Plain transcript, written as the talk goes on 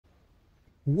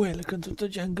Welcome to the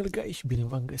Jungle Guys și bine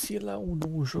v-am găsit la un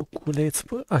nou joculeț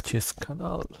pe acest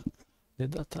canal. De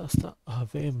data asta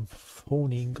avem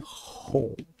Phoning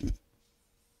Home.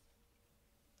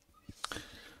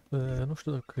 Nu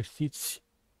știu dacă știți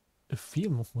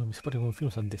film, mi se pare un film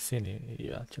sau desene,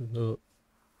 e acel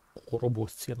o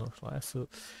roboțel, nu știu, aia să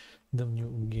dăm new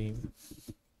game.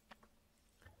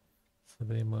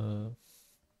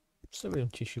 Să vedem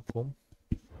ce și cum.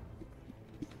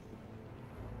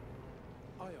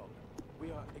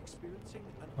 We are experiencing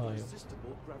an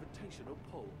irresistible gravitational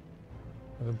pull.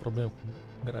 Avem probleme cu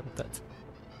gravitația.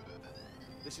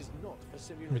 This is not a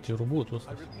simulation. Uite, robotul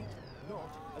ăsta. I repeat,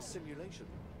 not a simulation.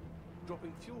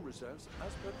 Dropping fuel reserves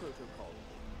as per protocol.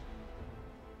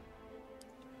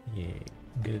 E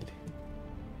grele.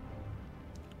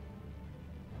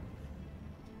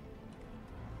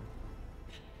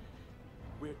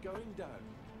 We're going down.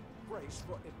 Brace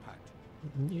for impact.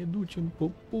 Ne ducem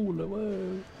pe pulă,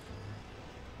 mă!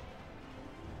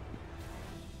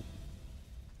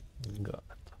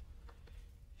 Gata.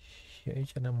 Și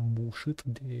aici ne-am bușit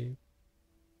de...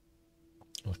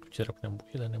 Nu știu ce era că ne-am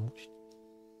bușit, dar ne-am bușit.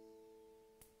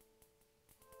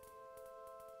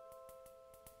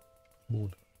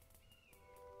 Bun.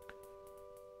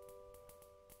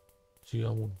 Și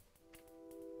am unul.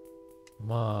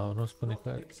 Ma, nu spune că...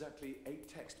 Exactly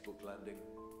a textbook landing.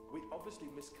 We obviously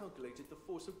miscalculated the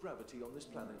force of gravity on this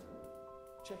planet.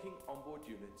 Checking onboard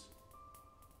units.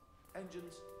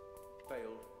 Engines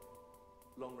failed.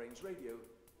 Long-range radio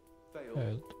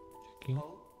failed. Checking.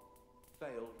 Hull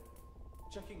failed.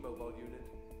 Checking mobile unit.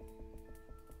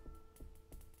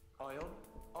 Ion,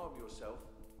 arm yourself,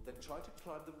 then try to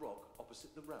climb the rock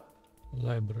opposite the ramp.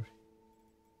 Library.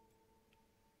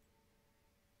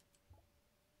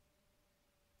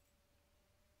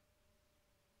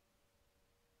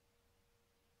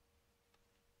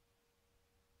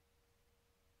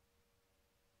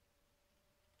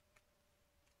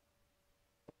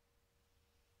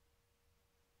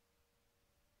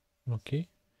 Ok.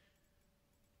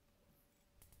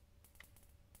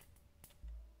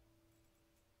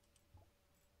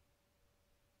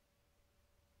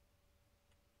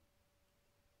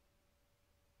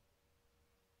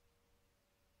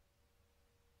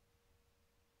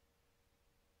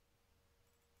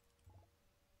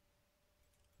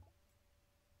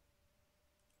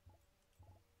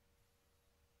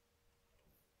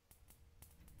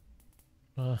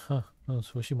 Aha, în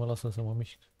sfârșit mă lasă să mă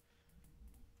mișc.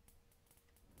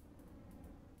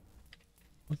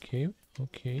 Ok,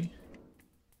 ok.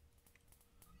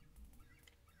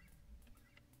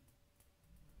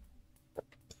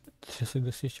 Ce să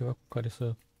găsești ceva cu care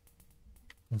să...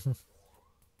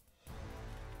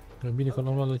 E bine că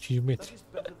l-am luat la 5 metri.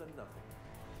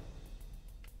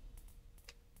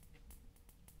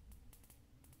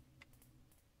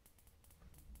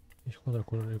 Ești cum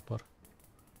dracu îl repar.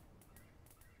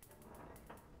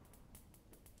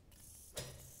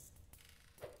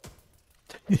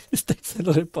 Stai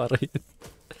să-l repară el.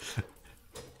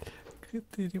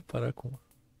 Cât îi repar acum?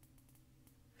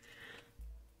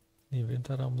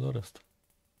 Inventar am doar ăsta.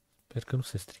 Sper că nu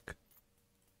se strică.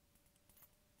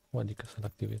 Adică să-l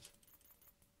activez.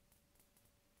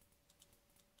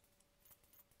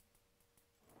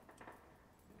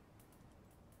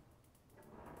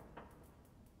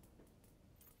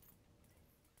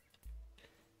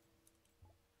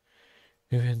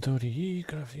 Inventorii,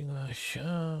 crafting,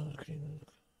 așa...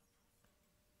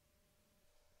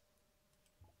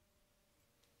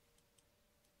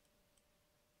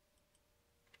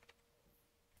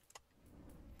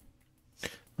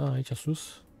 Aici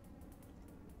sus.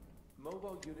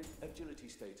 Mobile unit agility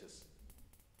status.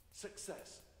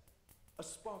 Success. A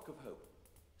spark of hope.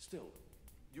 Still,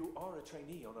 you are a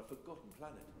trainee on a forgotten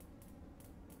planet.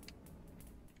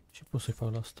 Ce pot să-i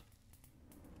fac la asta?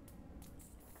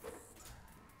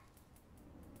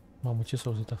 Mamă, ce s-a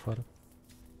auzit afară?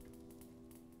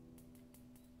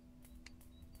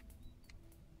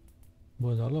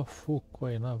 Bă, dar la foc cu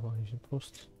aia nava, ești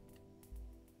prost.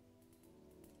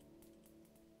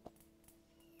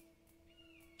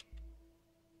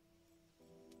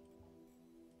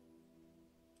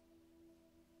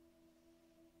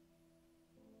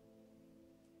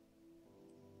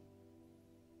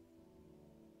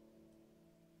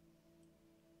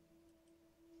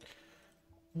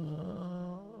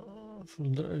 Full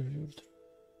drive, uite.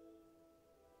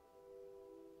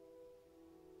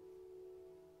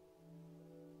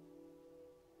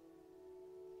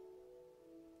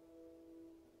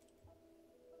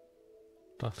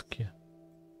 Task here.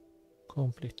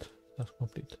 Complete. Task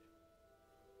complete.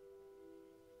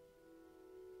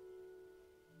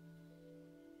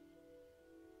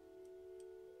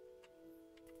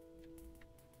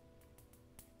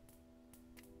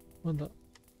 Mă, da.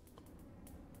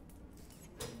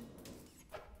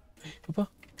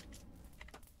 Papa?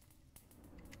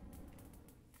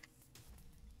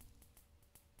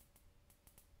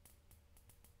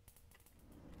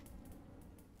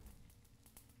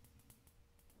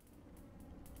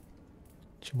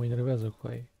 Ce mă enervează cu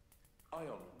aia.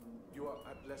 Ion, you are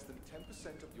at less than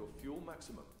 10% of your fuel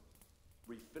maximum.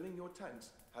 Refilling your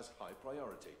tanks has high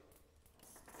priority.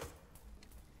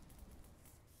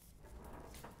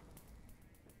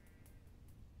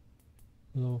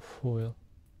 Low foil.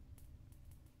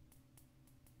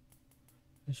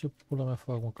 De ce pula mea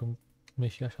fac, mă, când mi-e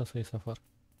și așa să ies afară?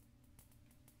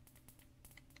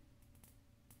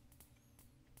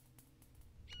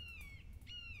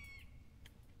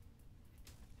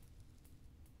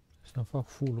 Să-mi fac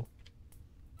full-ul.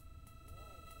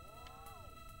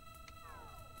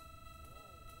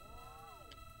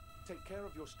 Take care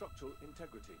of your structural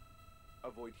integrity.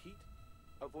 Avoid heat.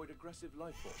 Avoid aggressive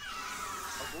life forms.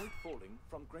 Avoid falling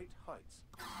from great heights.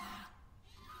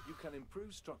 You can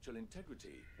improve structural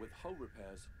integrity with hull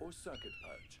repairs or circuit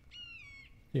purge.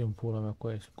 E în pula mea cu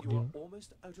aia. You are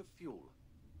almost out of fuel.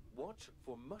 Watch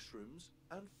for mushrooms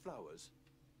and flowers.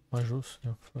 Mai jos,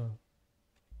 ia fă.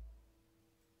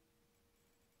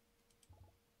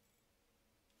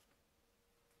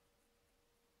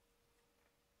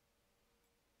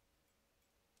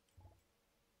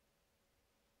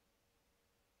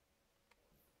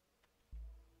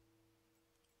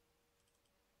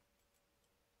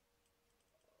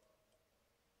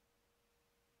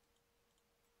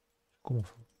 Cum o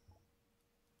fac?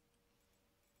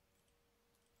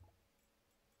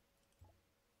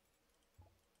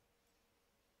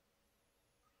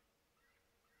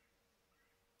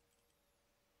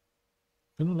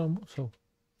 Păi nu l-am, sau...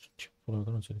 Ce pula mea, că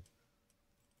nu înțeleg.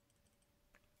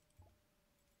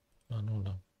 A, nu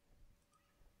l-am.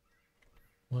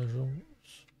 Mai jos...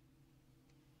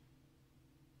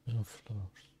 În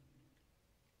flowers.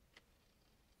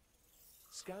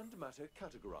 Scanned matter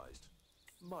categorized.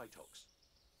 Mitox.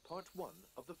 Part 1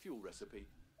 of the fuel recipe.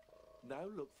 Now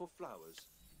look for flowers.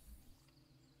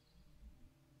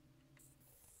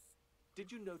 Did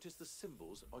you notice the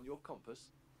symbols on your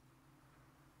compass?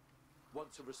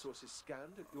 Once a resource is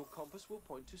scanned, your compass will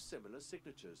point to similar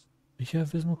signatures. Deci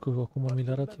vezi, mă, că acum mi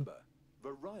le arată. Remember,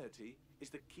 variety is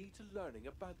the key to learning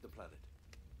about the planet.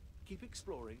 Keep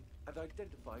exploring and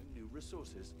identifying new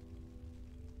resources.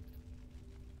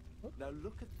 Now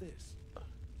look at this.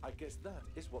 I guess that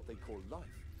is what they call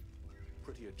life.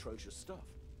 Pretty atrocious stuff.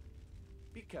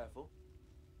 Be careful.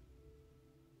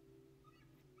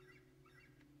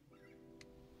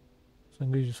 Să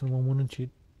îngrijă să nu mă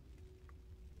mănânce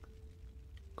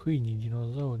câinii,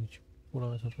 dinozauri, ce pula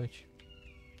mea sunt pe aici.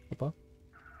 Opa.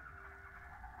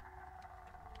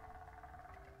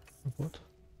 Nu pot.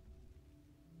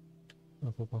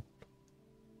 Nu pot acolo.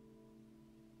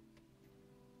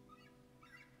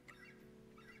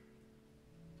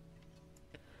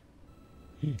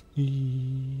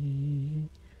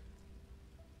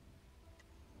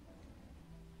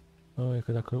 Ai,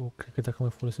 că dacă, cred că dacă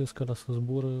mai folosesc ăla să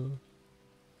zbură,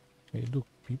 îi duc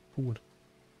pipul.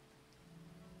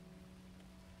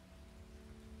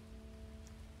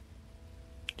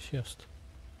 Și asta.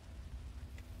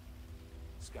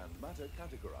 Scanned matter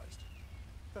categorized.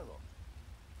 Ferron.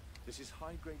 This is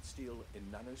high-grade steel in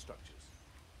nanostructures.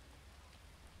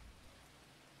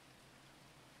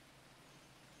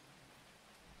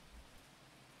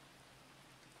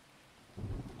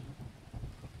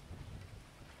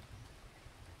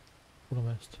 Pula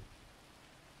mea asta.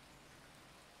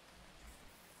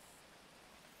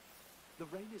 The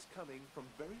rain is coming from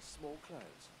very small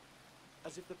clouds,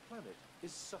 as if the planet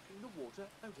is sucking the water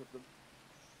out of them.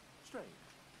 Strange.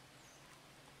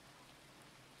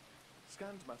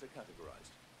 Scanned matter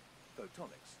categorized.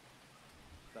 Photonics.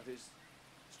 That is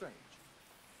strange,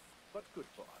 but good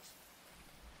for us.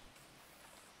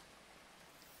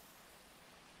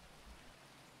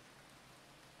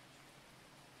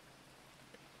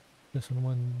 Trebuie să nu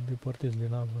mă îndepărtez de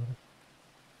navă.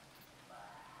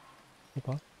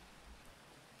 Opa.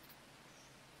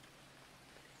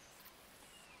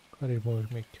 Care e bă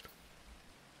șmecher?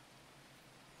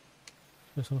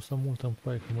 Sper să nu stau mult în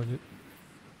ploaie, că mă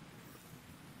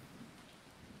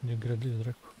degradez,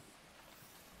 dracu.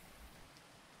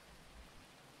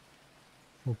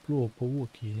 Mă plouă pe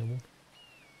ochi, e nebun.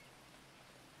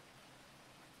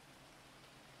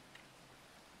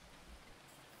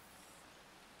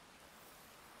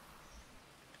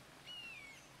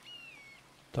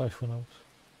 Taci până aus.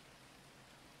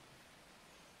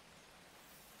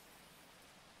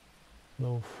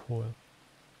 No foil.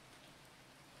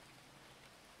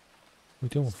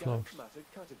 Uite mă, Scanned flowers. matter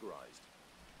categorized.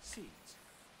 Seeds.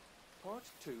 Part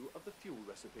 2 of the fuel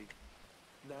recipe.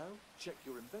 Now check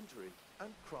your inventory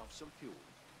and craft some fuel.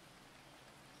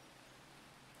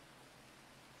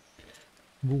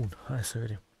 Bun, hai să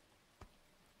vedem.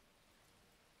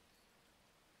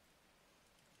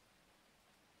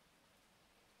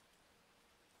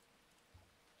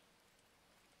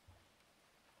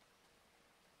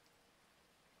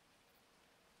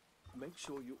 Make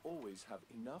sure you always have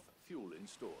enough fuel in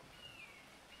store.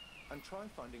 And try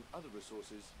finding other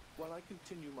resources while I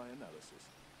continue my analysis.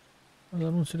 Dar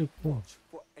nu înțeleg cum. Watch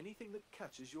for anything that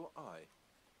catches your eye.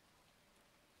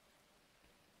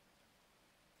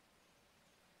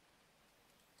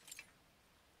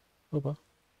 Opa.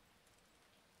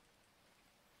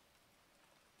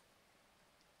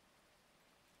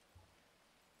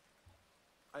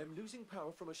 I am losing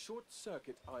power from a short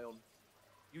circuit ion.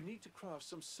 You need to craft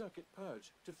some circuit purge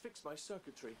to fix my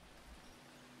circuitry.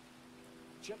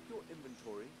 Check your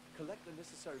inventory, collect the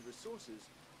necessary resources,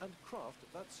 and craft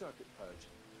that circuit purge.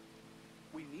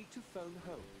 We need to phone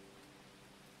home.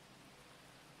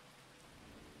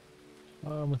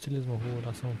 Am înțeles, mă, vă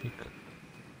lasă un pic.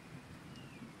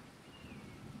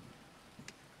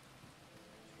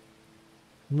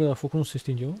 Bă, dar focul nu se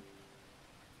stinge, mă?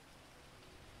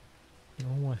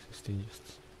 Nu mai se stinge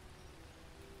asta.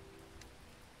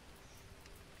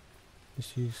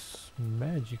 This is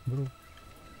magic, bro.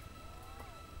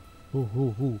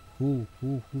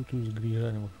 Tu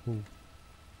zgrijane, mă.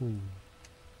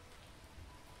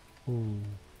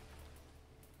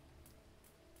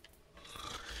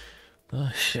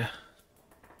 Așa.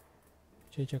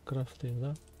 Ce aici craftez,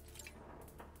 da?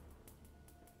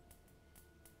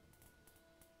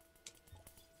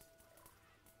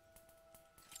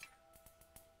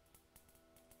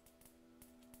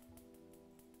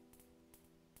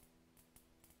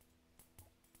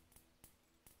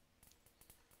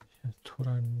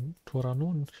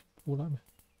 Toranon și pula mea.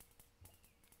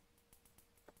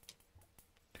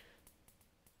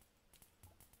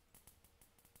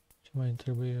 Ce mai îmi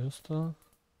trebuie ăsta?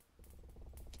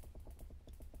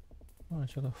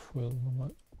 Aici la foil, nu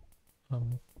mai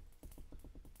am.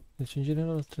 Deci în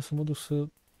general trebuie să mă duc să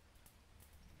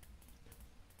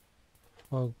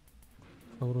fac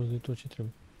rost de tot ce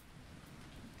trebuie.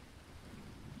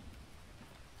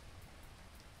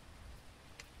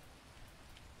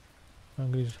 Am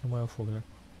grijă să nu mai au foc, da?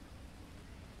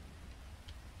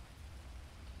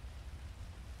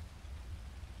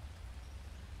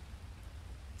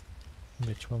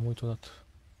 Deci m-am uit odată.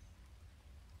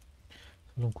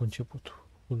 Să luăm cu începutul.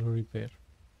 Full repair.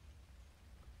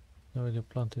 Nave de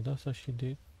plante de asta și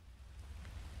de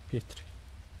pietre.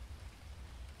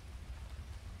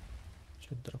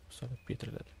 Ce dracu să are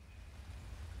pietrele alea.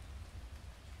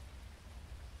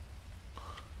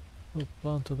 O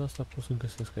plantă de asta pot să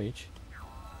găsesc aici.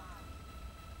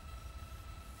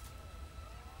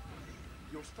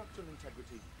 Your structural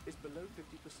integrity is below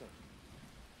 50%.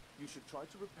 You should try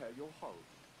to repair your hull.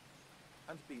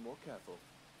 And be more careful.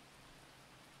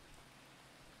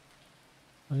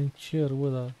 Încerc, bă,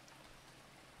 dar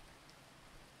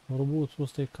robotul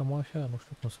ăsta e cam așa, nu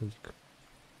știu cum să zic.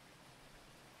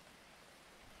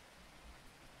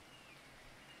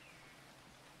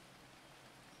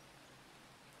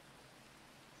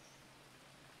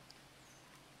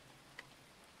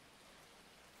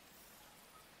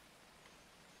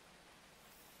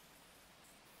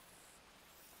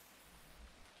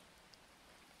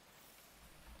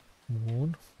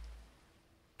 Bun.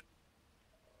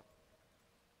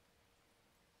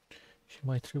 Și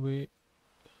mai trebuie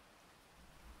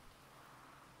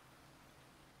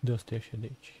de astea așa de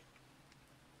aici.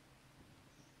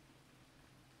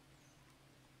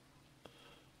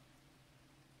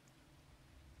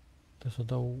 Trebuie să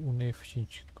dau un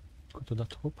F5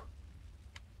 câteodată, hop.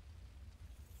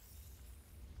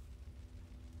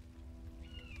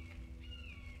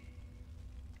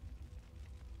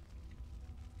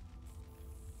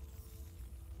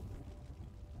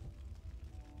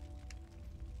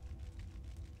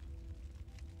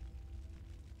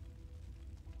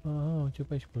 Aha, uite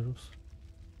pe aici pe jos.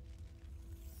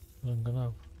 Lângă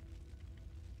navă.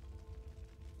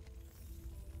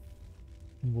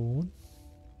 Bun.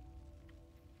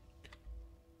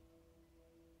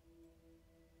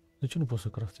 De ce nu pot să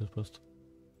craftez pe asta?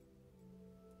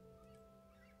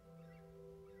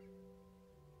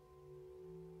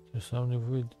 Trebuie să am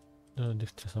nevoie de trebuie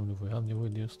să am nevoie, am nevoie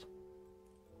de asta.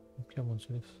 Nu prea am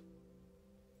înțeles.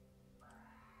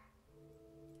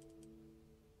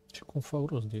 Și cum fac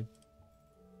rost de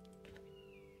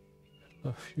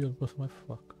la fuel pot să mai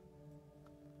fac.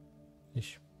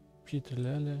 Deci pietrele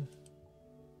alea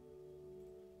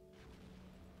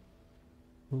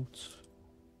Roots.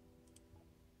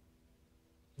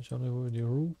 Deci am nevoie de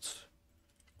roots,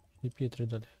 de pietre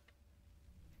de alea.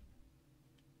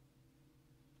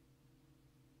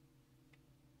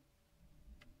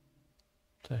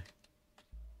 Stai.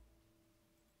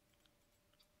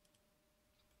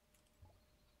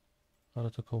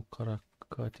 Arată ca o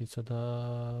caracatiță,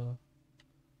 dar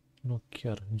nu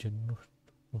chiar, gen, nu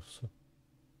știu cum să...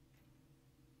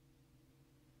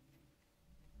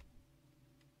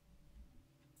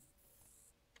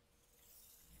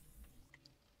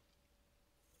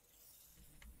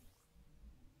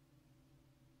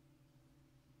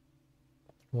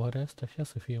 Oare asta așa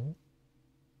să fie, mă?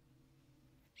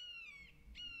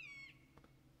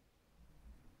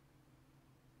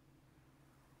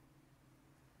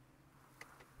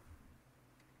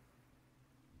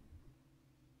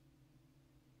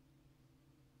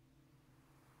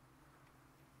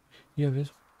 Ia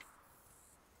vezi?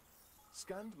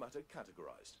 Scanned matter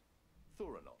categorized.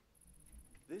 Thuranon.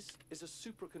 This is a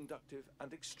supraconductive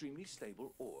and extremely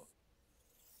stable ore.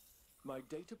 My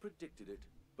data predicted it,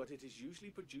 but it is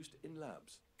usually produced in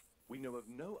labs. We know of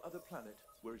no other planet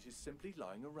where it is simply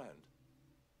lying around.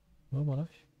 Bă, mă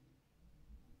lași?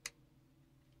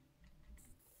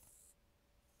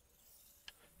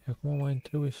 Și acum mai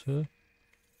trebuie să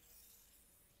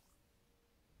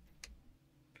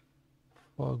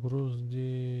fac rost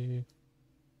de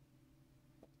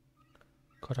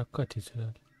caracatițele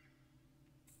alea.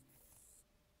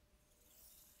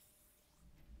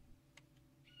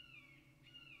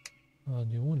 A,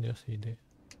 de unde asta e ideea?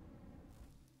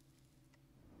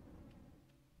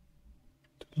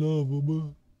 Slavă,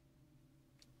 bă!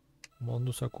 M-am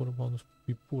dus acolo, m-am dus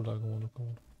pe pula că mă duc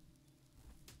acolo.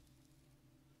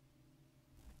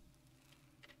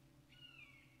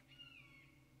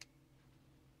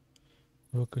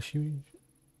 Văd că și...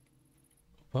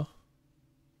 Opa?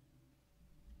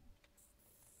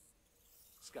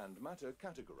 Scanned matter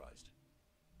categorized.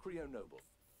 Cryonoble.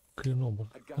 Crionobil.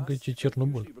 A Încă gas ce that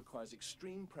Cernobâl. usually requires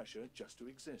extreme pressure just to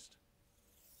exist.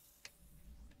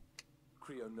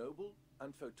 Cryonoble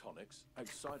and photonics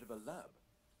outside of a lab.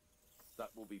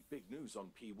 That will be big news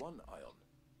on P1, Ion.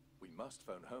 We must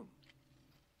phone home.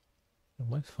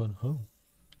 Mai fun, hă?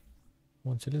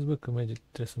 Mă înțeles, bă, că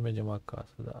trebuie să mergem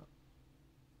acasă, dar...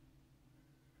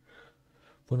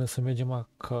 Până să mergem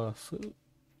acasă,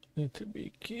 ne trebuie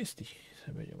chestii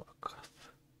să mergem acasă.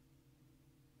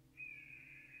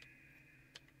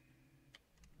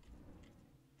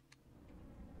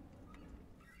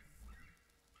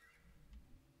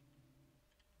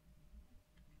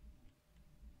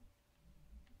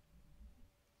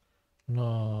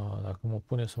 No, dacă mă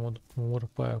pune să mă urc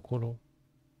pe aia acolo,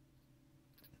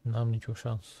 n-am nicio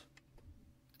șansă.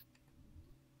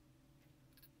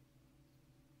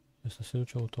 Asta se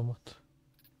duce automat.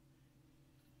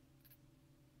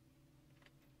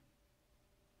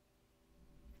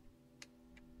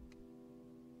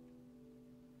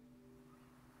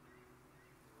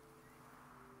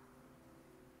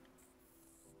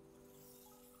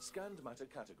 Scanned matter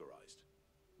categorized.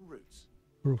 Roots.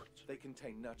 Roots. They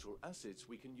contain natural acids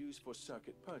we can use for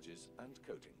circuit purges and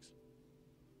coatings.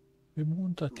 Pe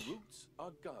bunătate. Roots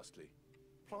are ghastly.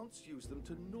 Plants use them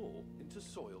to gnaw into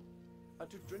soil and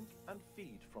to drink and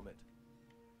feed from it.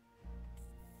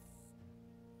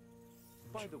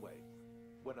 By the way,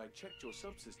 when I checked your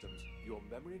subsystems, your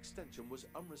memory extension was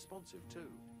unresponsive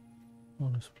too.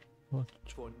 Honest. What?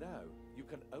 For now, you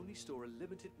can only store a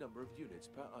limited number of units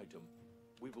per item.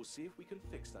 We will see if we can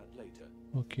fix that later.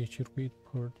 Ok, circuit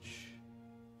purge.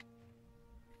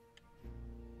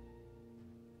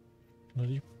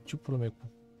 Dar ce probleme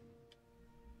cu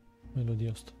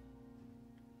melodia asta?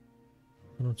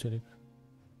 Nu înțeleg.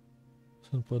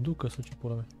 Sunt păducă sau ce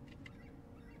probleme?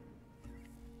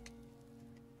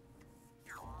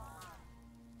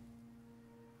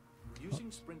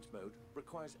 Using sprint mode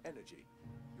requires energy.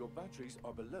 Your batteries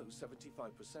are below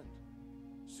 75%.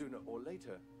 Sooner or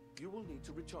later, you will need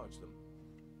to recharge them.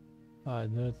 Hai,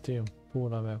 dă-te în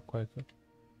pula mea, coaică.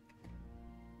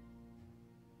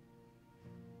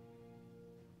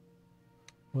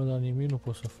 Bă, dar nimic nu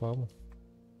pot să fac, mă.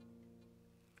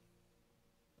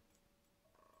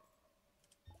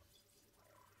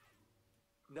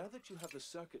 Now that you have the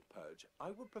circuit purge,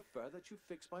 I would prefer that you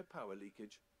fix my power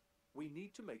leakage. We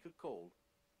need to make a call.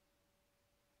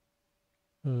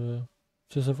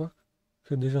 Ce să fac?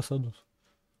 Că deja s-a dus.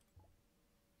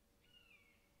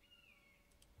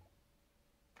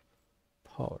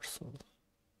 Power cell.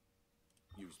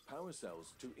 Use power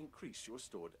cells to increase your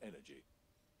stored energy.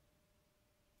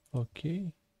 Ok.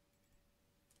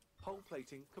 Hull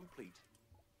plating complete.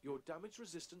 Your damage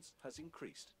resistance has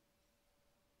increased.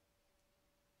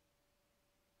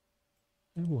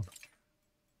 E bun.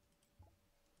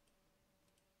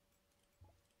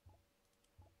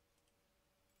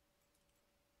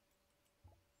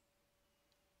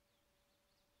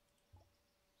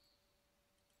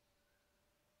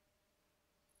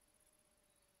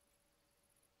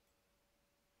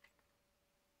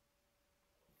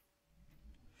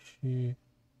 Și...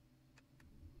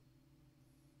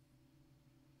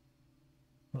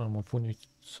 Mă pun eu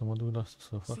să mă duc la asta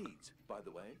să fac. Seeds, by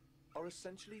the way, are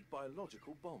essentially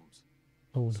biological bombs.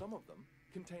 Aul, Some of them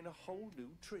contain a whole new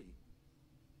tree.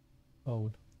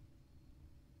 aul.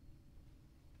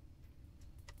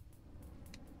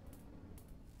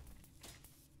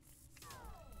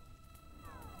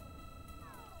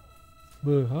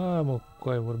 Bă, hai mă,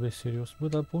 coaie, vorbesc serios. Bă,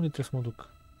 dar pe unde trebuie să mă duc?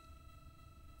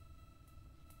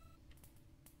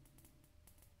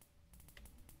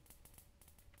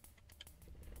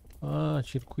 A,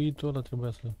 circuitul ăla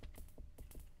trebuia să...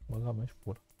 Băga mea și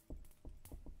pula.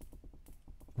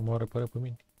 Nu mă repare pe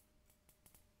mine.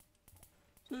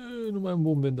 Nu mai am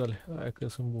bombe de ale. Hai că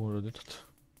sunt bun rău de tot.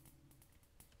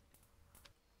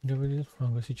 De vedere,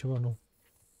 am găsit ceva nou.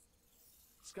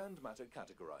 Scanned matter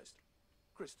categorized.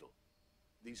 Crystal.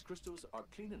 These crystals are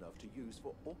clean enough to use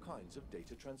for all kinds of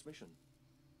data transmission.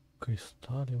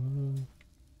 Cristale, bă.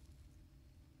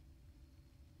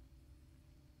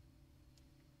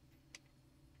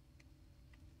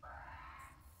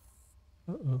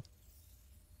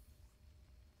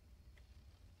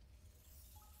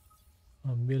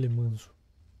 Ambele mânzul.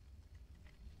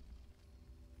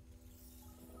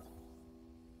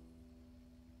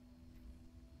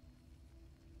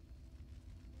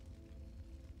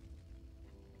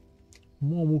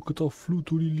 Mamă, cât au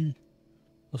fluturile.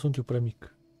 Dar sunt eu prea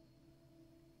mic.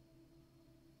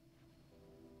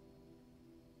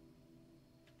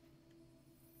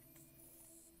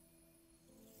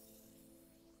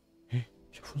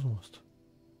 Ce-a fost mă asta?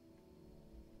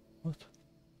 Asta?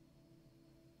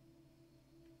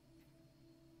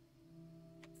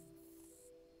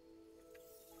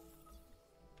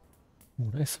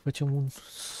 Bun, hai să facem un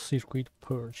circuit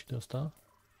purge de asta.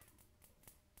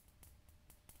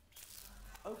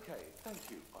 Okay, thank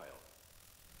you, Isle.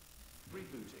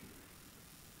 Rebooting.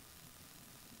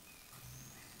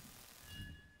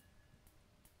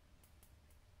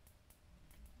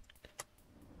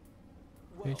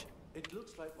 Well, Deci, it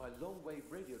looks like my long-wave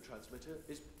radio transmitter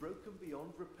is broken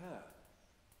beyond repair.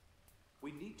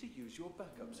 We need to use your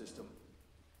backup system.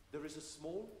 There is a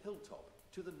small hilltop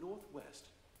to the northwest.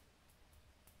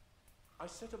 I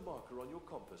set a marker on your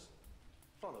compass.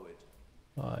 Follow it.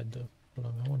 haide, pula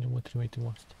mea, unde mă trimitem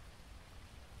asta?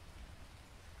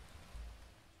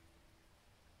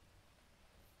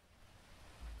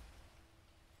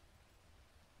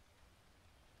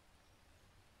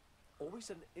 Always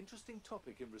an interesting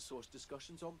topic in resource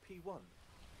discussions on P1.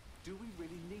 Do we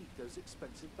really need those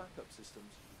expensive backup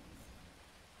systems?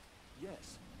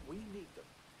 Yes, we need them.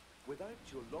 Without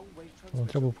your long-wave Mă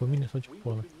întreabă transmitter, pe mine sau ce we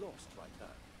pula? would be lost like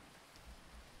that.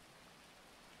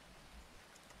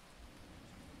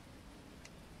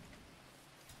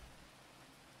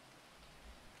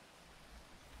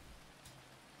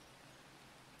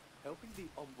 Helping the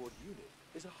onboard unit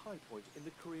is a high point in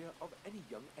the career of any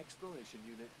young exploration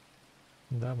unit.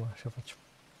 Da, mă, așa facem.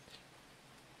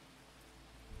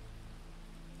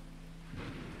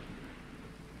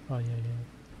 Ai, ai, ai.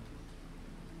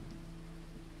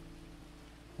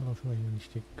 Nu știu, mai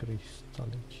niște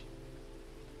cristale aici.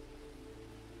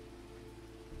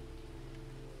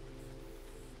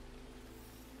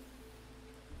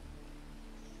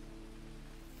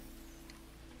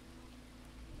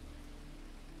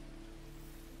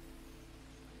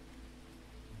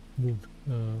 Bun.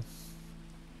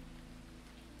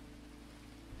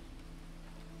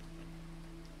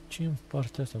 Ce în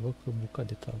partea asta? Văd că bucat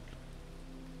de tablă.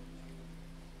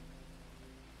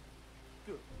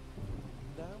 Good.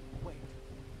 Now, wait.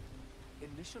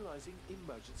 Initializing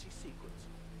emergency sequence.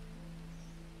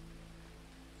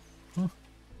 Huh?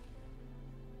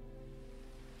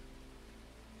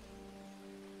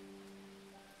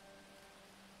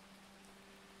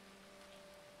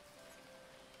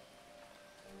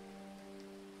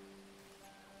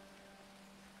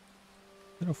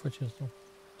 Ce nu face asta?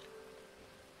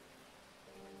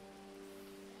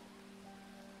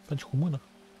 Faci cu mâna?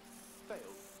 Failed.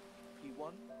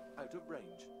 P1 out of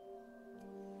range.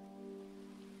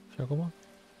 Și acum?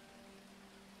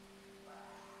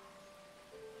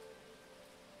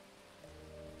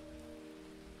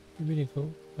 E bine că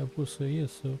ai pus să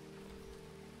ies, să...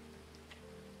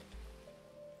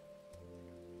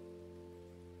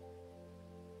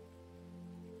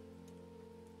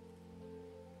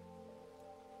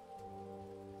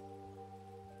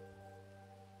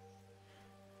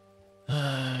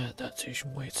 ți ești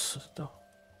măiți să dau.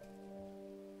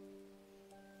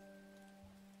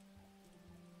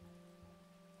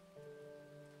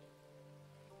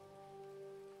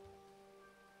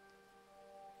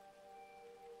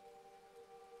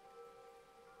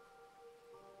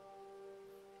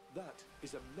 That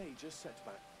is a major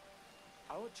setback.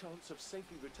 Our chance of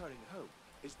safely returning home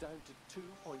is down to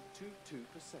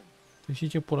 2.22%. Păi și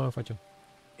ce pula mea facem?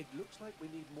 It looks like we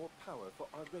need more power for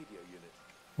our radio unit.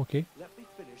 Ok. Let me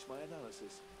finish my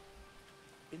analysis.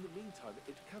 In the meantime,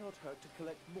 it cannot hurt to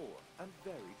collect more and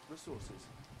varied resources.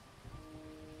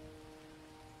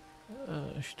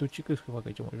 Și tu ce crezi că fac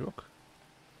aici, mă joc?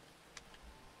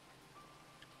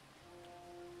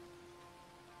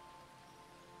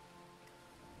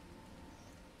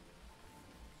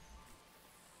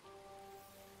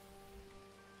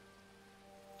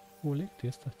 Colect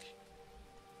ăsta.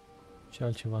 Ce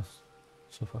altceva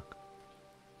să fac?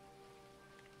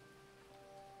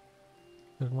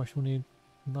 Cred că mașina e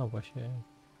nava și aia.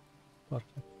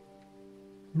 Parcă.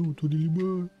 Luturile,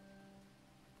 bă!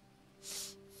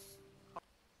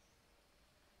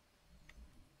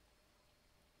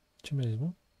 Ce mi-ai zis,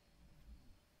 mă?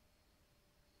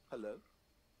 Hello?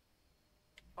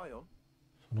 Ion?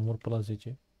 Să număr pe la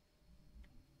 10.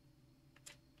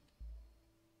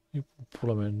 E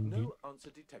pula mea. No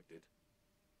answer detected.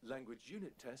 Language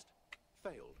unit test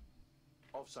failed.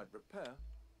 Offsite repair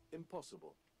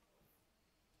impossible.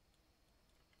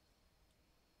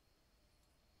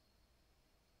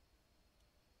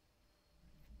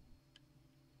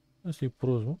 Asta e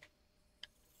prost, mă?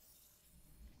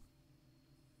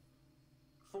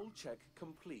 Full check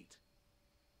complete.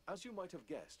 As you might have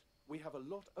guessed, we have a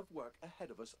lot of work ahead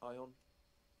of us, Ion.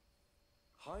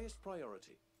 Highest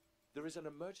priority. There is an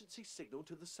emergency signal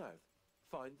to the south.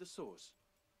 Find the source.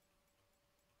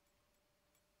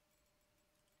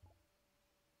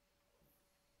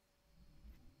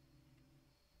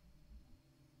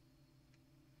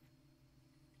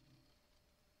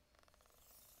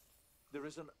 There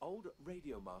is an old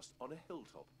radio mast on a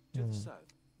hilltop to the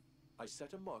south. I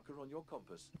set a marker on your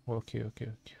compass. Ok.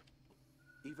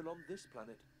 Even on this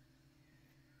planet,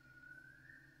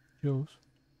 Eu.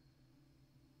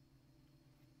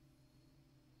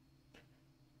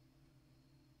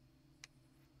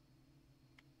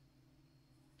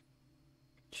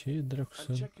 Ce dracu and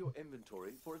sunt? check your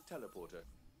inventory for a teleporter.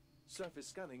 Surface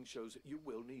scanning shows you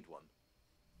will need one.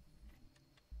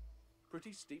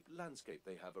 Pretty steep landscape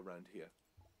they have around here.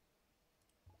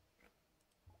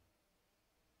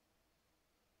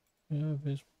 Ia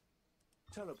vezi.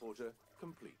 Teleporter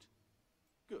complete.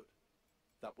 Good.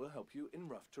 That will help you in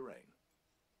rough terrain.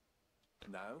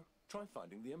 Now, try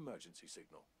finding the emergency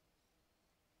signal.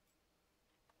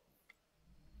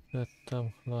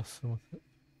 Gata, lasă-mă.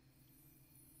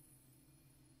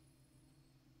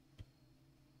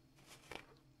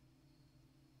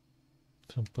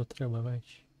 Sunt pe treaba mea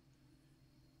aici.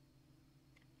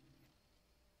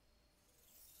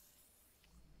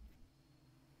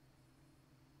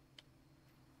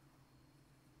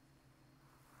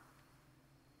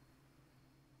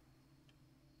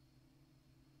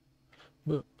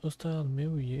 Bă, ăsta al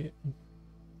meu e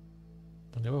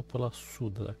undeva pe la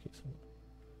sud, dacă e să...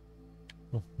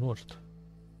 Nu, nord.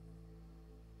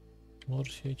 Nord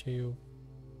și aici e eu...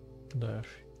 Da,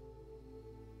 și...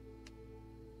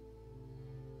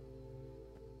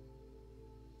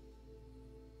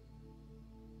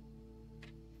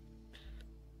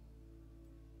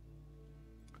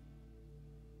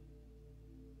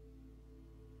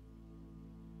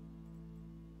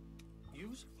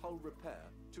 Use hull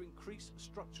repair to increase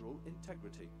structural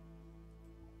integrity.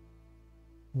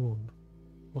 Bun.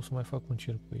 O să mai fac un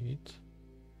circuit.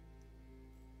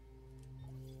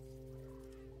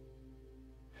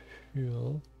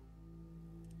 Fuel.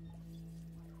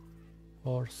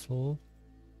 Parcel.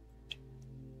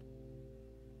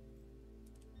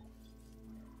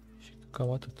 Și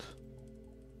cam atât.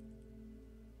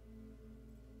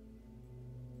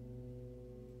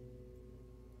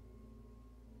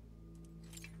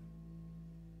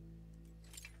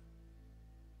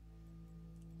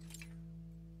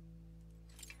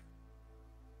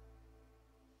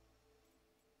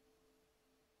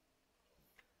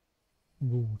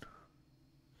 Bun.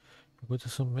 Poate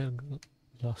să merg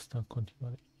la asta în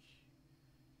continuare.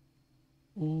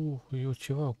 E o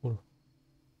ceva acolo.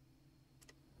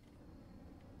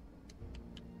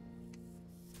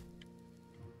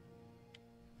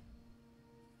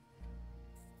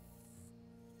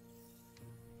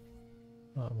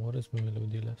 Mă urăsc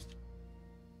melodiile astea.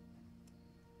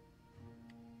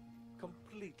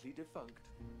 Completely defunct.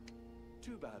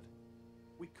 Too bad.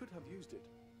 We could have used it.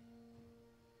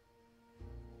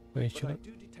 Păi aici but I era...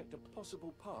 do detect a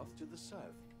possible path to the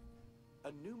south.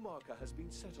 A new marker has been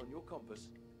set on your compass.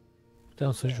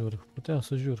 Puteam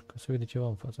să jur că se vede ceva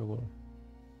în fața acolo.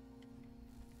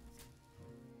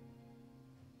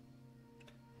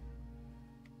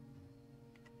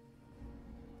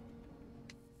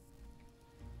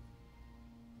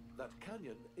 That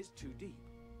canyon is too deep.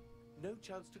 No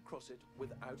chance to cross it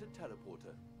without a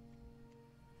teleporter.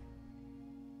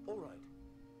 All right.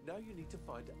 Now you need to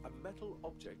find a metal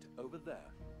object over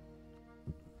there.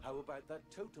 How about that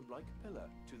totem-like pillar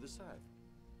to the south?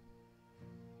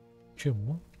 Ce,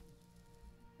 mă?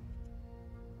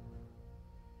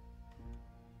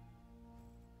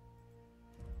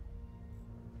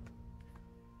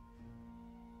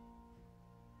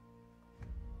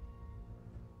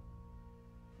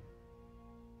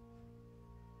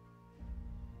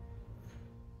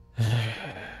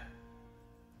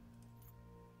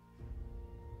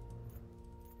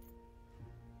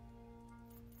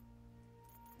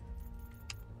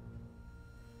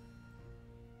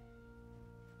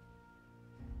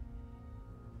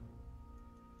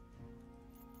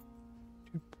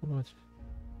 Ce pula mea?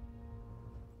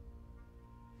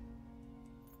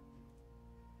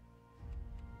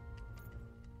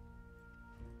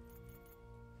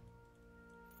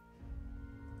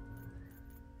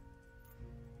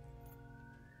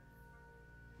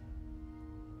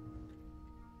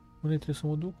 Unde trebuie să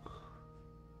mă duc?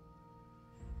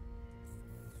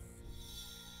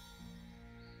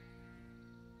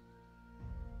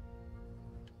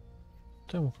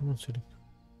 Stai mă, că nu înțeleg.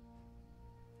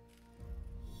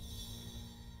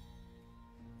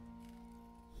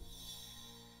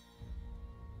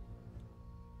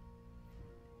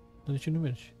 Dar de ce nu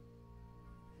mergi?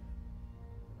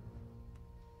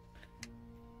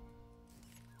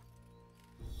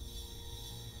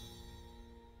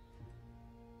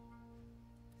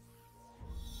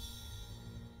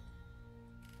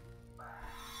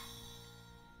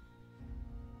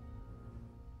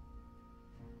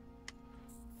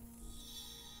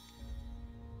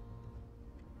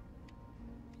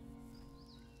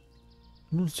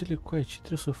 Nu înțeleg cu aia, ce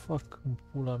trebuie să fac în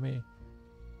pula mea?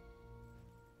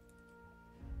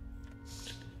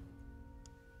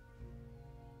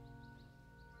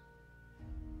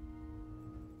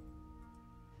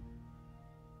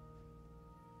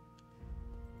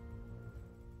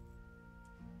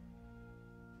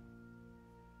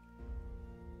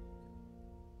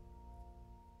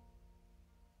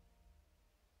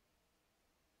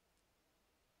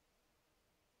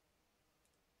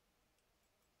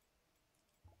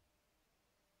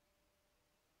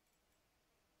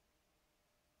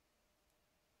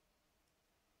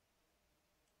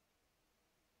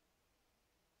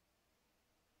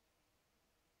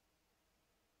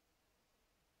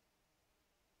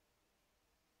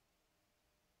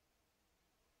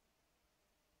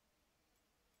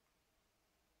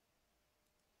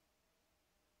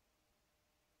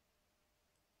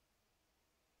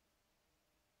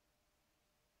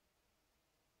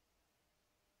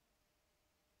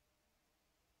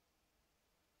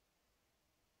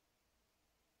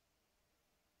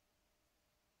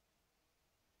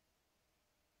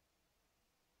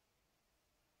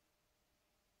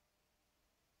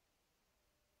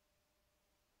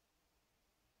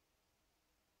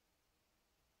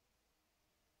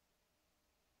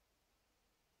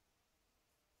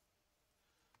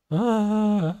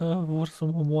 Vor să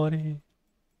mă moare.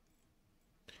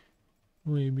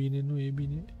 Nu e bine, nu e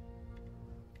bine.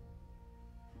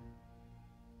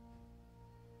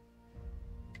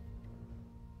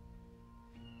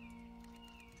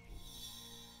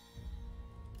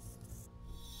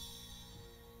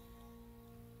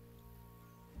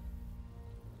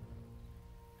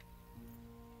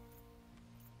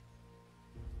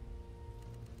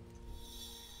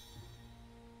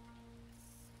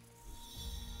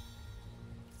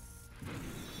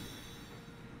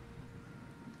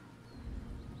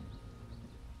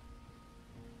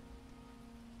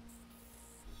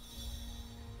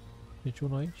 Deci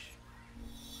unul aici.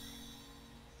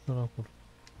 Unul acolo.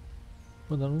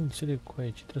 Bă, dar nu înțeleg cu aia,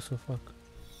 ce trebuie să fac.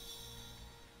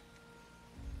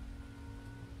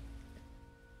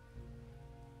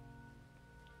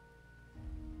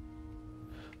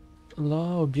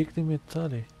 La obiecte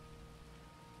metale.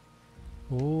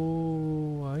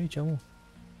 Oh, aici, mă.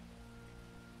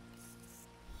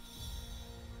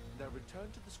 Now return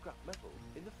to the scrap metal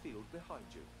in the field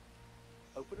behind you.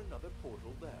 Open another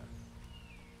portal there.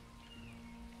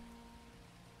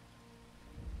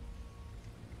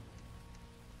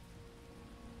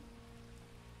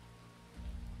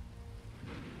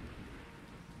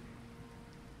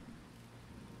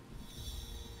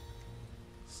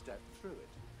 step through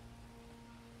it.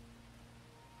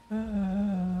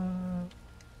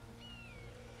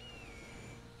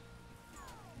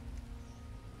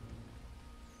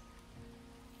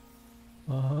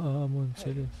 Am Hey,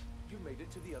 înțeles. you made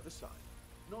it to the other side.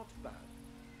 Not bad.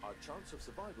 Our chance of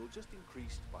survival just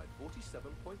increased by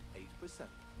 47.8%.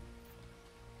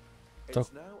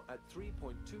 It's now at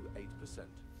 3.28%,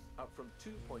 up from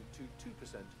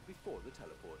 2.22% before the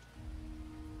teleport.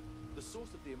 The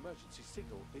source of the emergency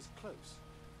signal is close.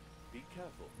 Be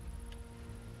careful.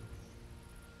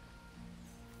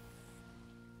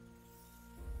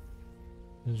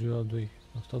 Ziua 2.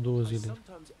 Am stat 2 I zile.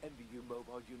 sometimes envy you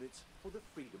mobile units for the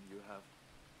freedom you have.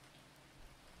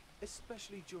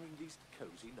 Especially during these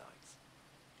cozy nights.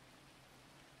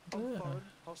 On foreign,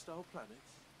 hostile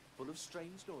planets, full of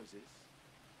strange noises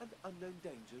and unknown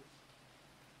dangers.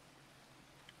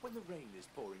 When the rain is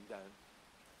pouring down.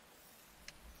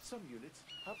 Some units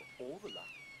have all the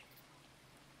luck.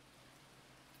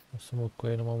 O să mă cu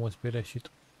aia, nu m-am speriat și tu.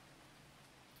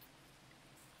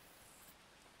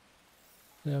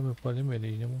 Ia-mi pe ale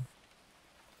mele, mă.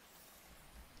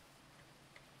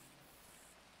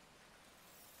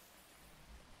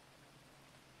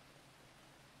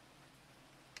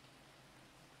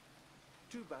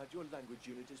 Too bad your language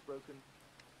unit is broken.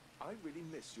 I really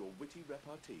miss your witty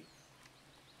repartee.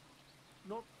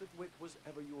 Not that wit was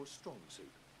ever your strong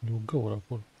suit. E o gaură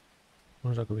acolo. Nu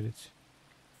știu dacă vedeți.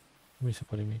 Mi se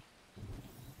pare mie.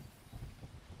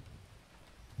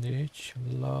 Deci,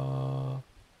 la...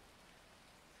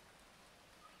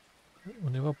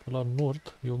 undeva pe la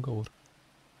nord e o gaură.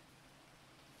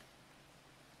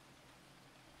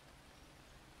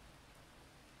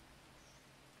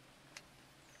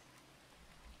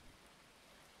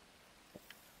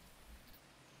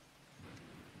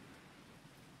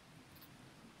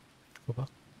 Opa.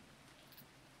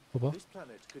 Opa. This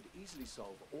planet could easily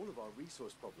solve all of our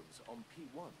resource problems on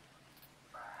P1.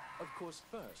 Of course,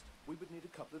 first, we would need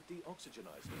a couple of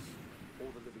deoxygenizers.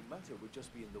 All the living matter would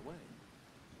just be in the way.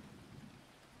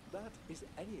 That is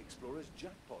any explorer's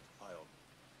jackpot, Ion.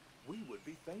 We would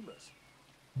be famous.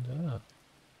 Da.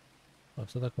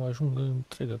 Asta dacă mă ajung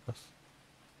întreg acasă.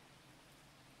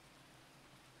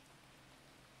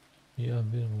 Ia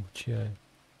vedem ce e aia.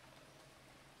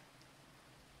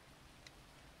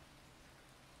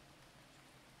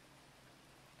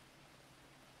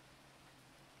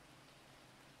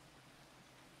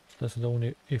 Stai să dau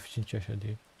un F5 așa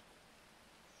de...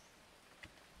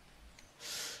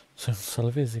 Să-mi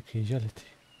salveze că e jalete.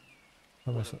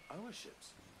 Am One să... of our ships,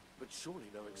 but surely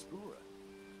no explorer.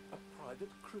 A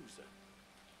private cruiser.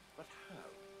 But how?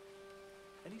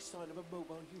 Any sign of a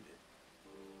mobile unit?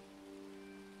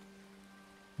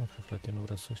 Nu știu, frate, nu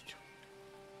vreau să știu.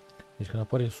 Deci când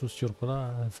apare sus ciorcul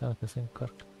ăla, înseamnă că se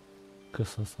încarcă. Că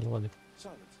s-a salvat de...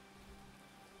 Silence.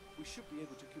 We should be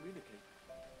able to communicate.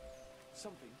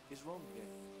 Something is wrong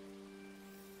here.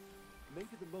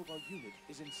 Maybe the mobile unit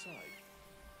is inside.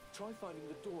 Try finding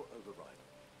the door override.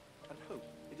 And hope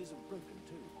it isn't broken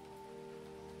too.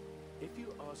 If you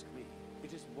ask me,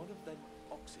 it is one of them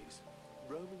oxys,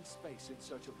 roaming space in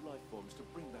search of life forms to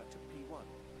bring back to P1.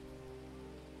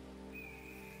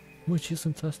 Mă, ce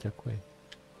sunt astea cu ei?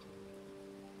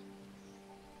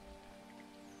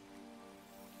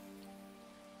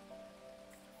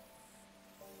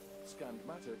 Scanned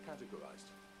matter categorized.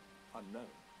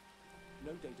 Unknown.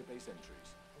 No database entries.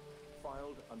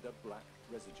 Filed under black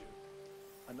residue.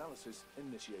 Analysis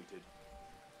initiated.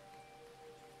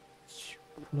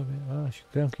 Pula mea, și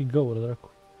cream că e gaură,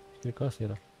 dracu. Cred că asta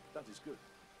era. That is good.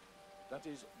 That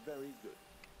is very good.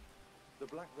 The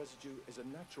black residue is a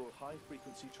natural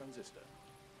high-frequency transistor.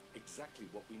 Exactly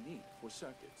what we need for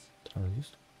circuits.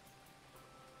 Tranzistor?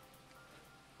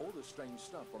 All the strange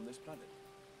stuff on this planet.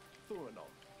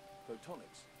 Thoranon,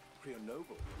 photonics,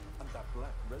 cryonoble, and that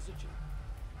black residue.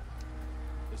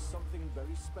 There's something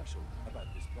very special about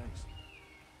this place.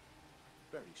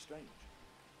 Very strange.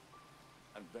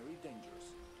 And very dangerous.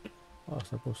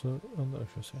 Asta pot să îmi dau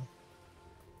și o să iau.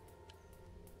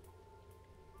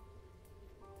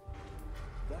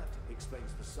 That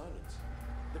explains the silence.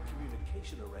 The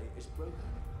communication array is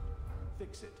broken.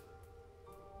 Fix it.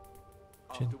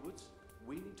 Afterwards,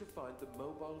 we need to find the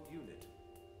mobile unit.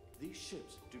 These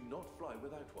ships do not fly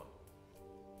without one.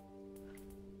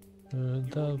 You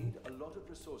Da, will need a lot of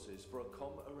resources for a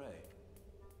comm array.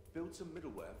 Build some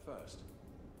middleware first.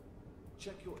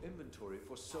 Check your inventory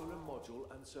for solar module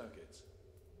and circuits.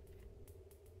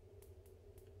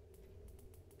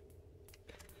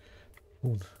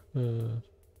 bun.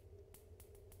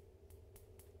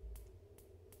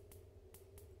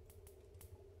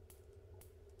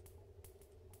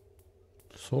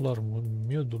 solar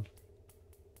modul.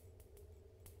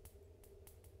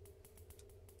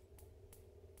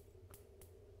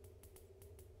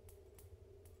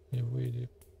 Nevoie de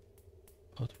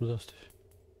 4 de-astea.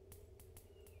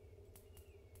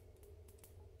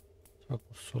 Fac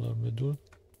un solar modul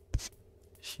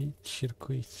și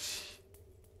circuiți.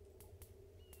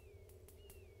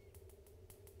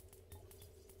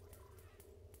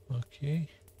 Ok.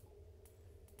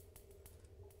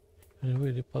 Am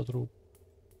nevoie de 4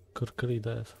 cărcării de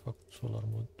aia să fac un solar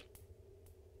mod.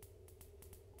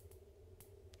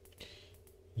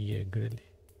 E grele.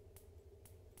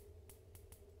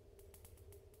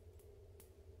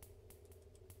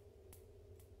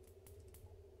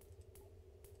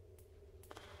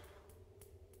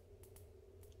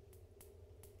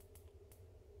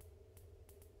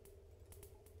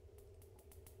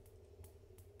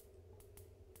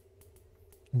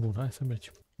 Bun, hai să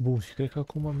mergem. Bun, și cred că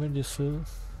acum merge să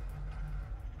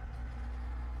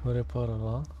repară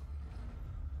la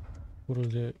curul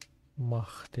de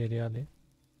materiale.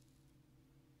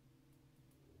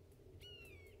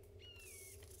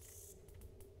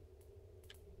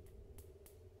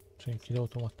 Se închide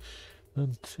automat.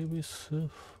 Îmi trebuie să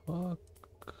fac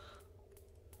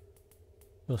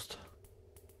asta.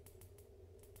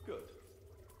 Good.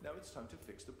 Now it's time to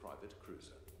fix the private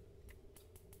cruiser.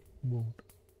 Bun.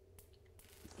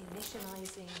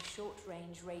 Initializing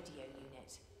short-range radio unit.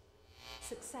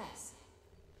 Success.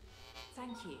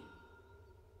 Thank you.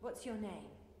 What's your name?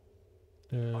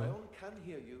 Ion can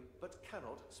hear you, but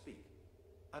cannot speak.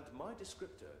 And my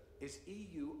descriptor is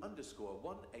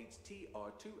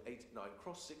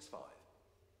EU_18TR289X65.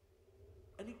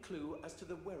 Any clue as to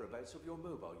the whereabouts of your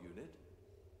mobile unit?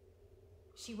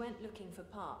 She went looking for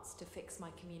parts to fix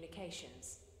my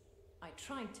communications. I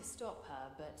tried to stop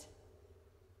her, but...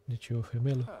 Deci e o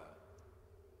femelă.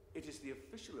 It is the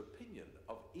official opinion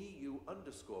of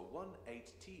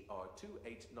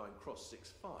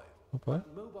EU_18TR289X65 Opa. that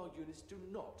mobile units do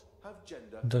not have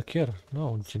gender. Da chiar, nu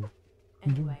au gen.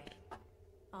 Anyway,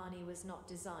 Arnie was not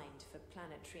designed for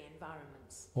planetary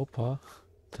environments. Opa.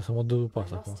 Trebuie să mă duc după I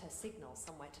asta lost acum. her signal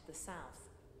somewhere to the south.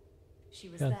 She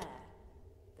was Iată. there.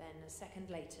 Then a second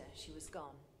later, she was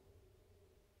gone.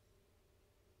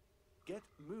 Get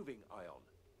moving, Ion.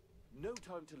 No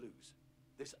time to lose.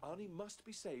 This Arnie must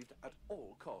be saved at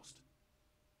all cost.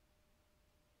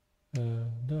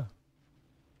 Da.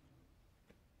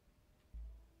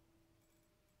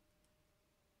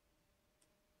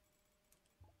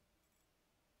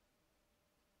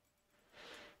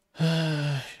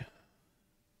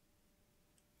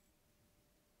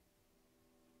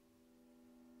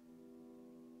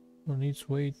 On its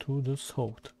way to the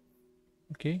south.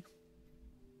 Ok?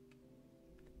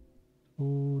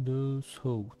 To the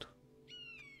south.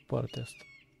 Partea asta.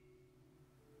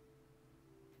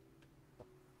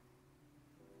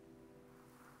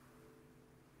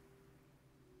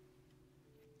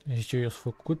 Și ce i-ați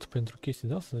făcut pentru chestii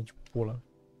de asta? Deci pula.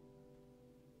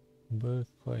 Bă,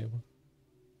 coaie, bă.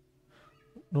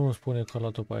 Nu îmi spune că a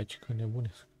luat-o pe aici, că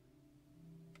nebunesc.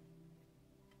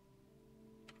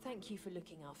 Thank you for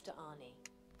looking after Arnie.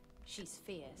 She's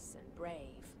fierce and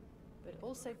brave, but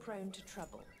also prone to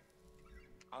trouble.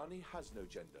 Arnie has no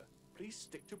gender. Please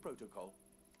stick to protocol.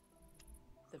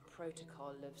 The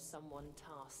protocol of someone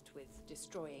tasked with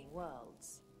destroying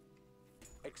worlds.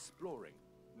 Exploring,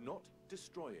 not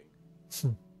destroying.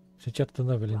 Se ceartă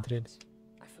navele între ele. Right.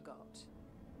 I forgot.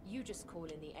 You just call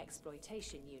in the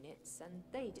exploitation units and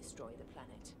they destroy the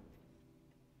planet.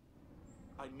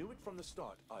 I knew it from the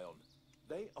start, Ion.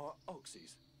 They are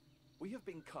Oxys. We have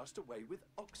been cast away with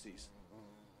Oxys.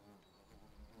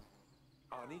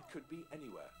 Arnie could be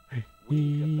anywhere. We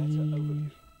need a better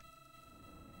overview.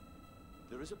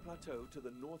 There is a plateau to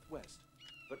the northwest,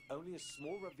 but only a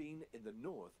small ravine in the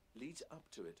north leads up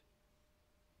to it.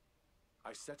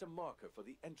 I set a marker for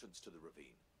the entrance to the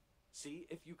ravine. See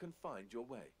if you can find your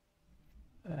way.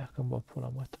 Că-mi bag pula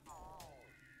mea.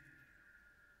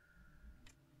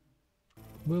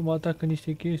 Bă, mă atacă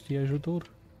niște chestii,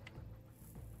 ajutor.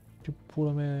 Ce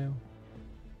pula mea e?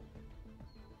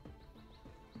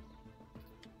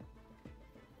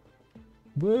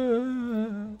 Bă!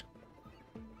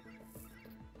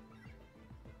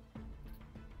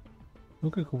 Nu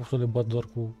cred că pot să le bat doar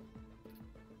cu...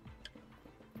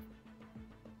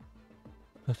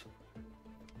 Asta.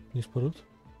 Dispărut?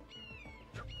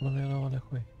 Ce pula mea erau alea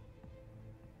cu ei?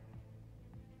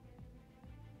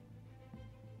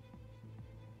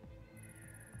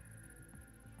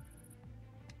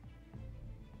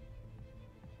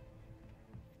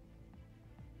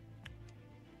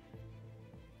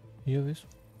 Ia vezi?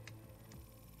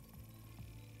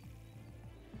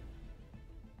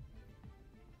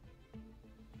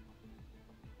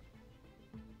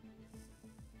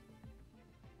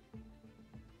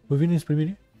 Vă vine spre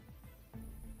mine?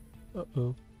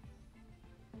 Uh-oh.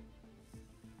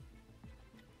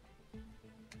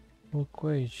 Mă,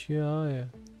 coaie, ce e aia?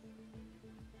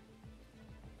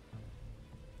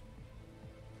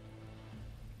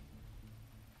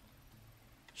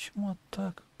 Ce mă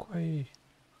atacă, coaie?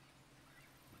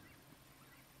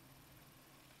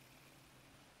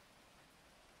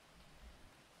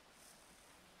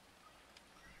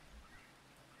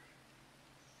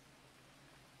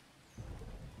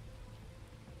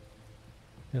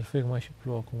 Perfect, mai și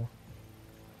plouă acum. What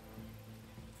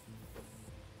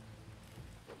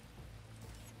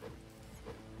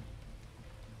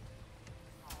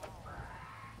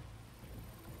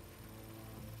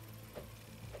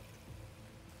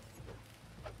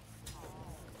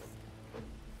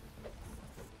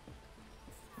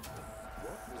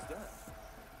was that?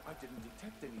 I didn't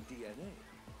detect any DNA,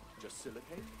 just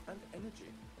silicate and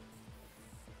energy.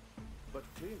 But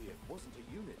clearly it wasn't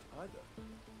a unit either.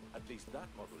 At least that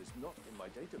model is not in my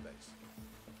database.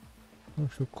 Nu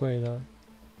știu coaie, dar...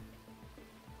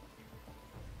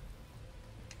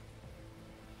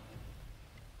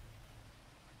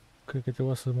 Cred că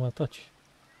trebuia să mă ataci.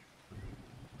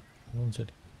 Nu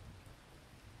înțeleg.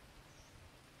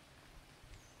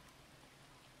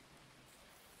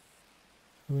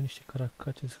 Avem niște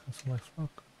caracace ca să mai fac.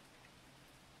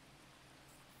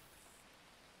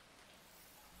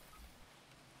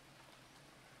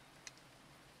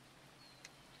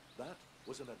 That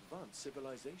was an advanced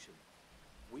civilization.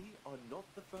 We are not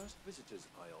the first visitors,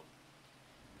 Ion.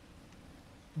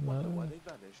 Wonder why they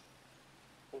vanished.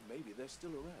 Or maybe they're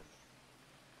still around.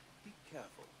 Be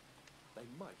careful. They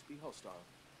might be hostile.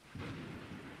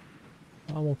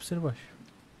 Am observat.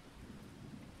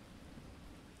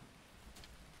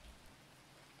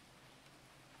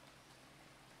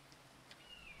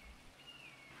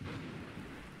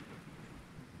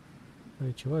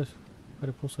 E ceva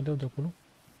care pot să le iau de acolo?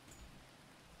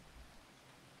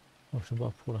 Nu știu, ba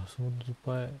pula, să mă duc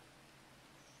după aia.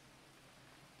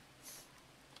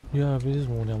 Ia, vedeți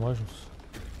mă, unde am ajuns.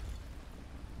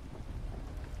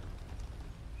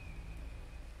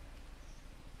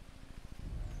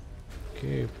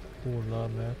 Ok, pula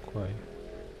mea coaie.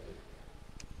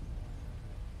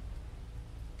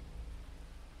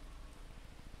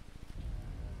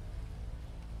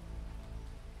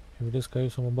 Și vedeți că eu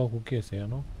să mă bag cu chestia aia,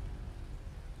 nu?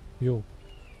 Eu.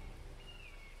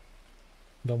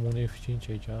 Dăm un F5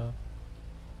 aici.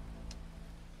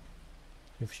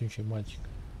 F5 e magic.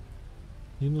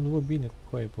 Nici nu văd bine cu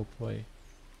coaie pe ploaie.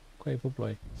 Coaie pe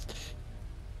ploaie.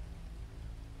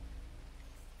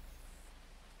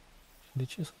 De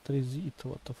ce s-a trezit?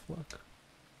 What the fuck?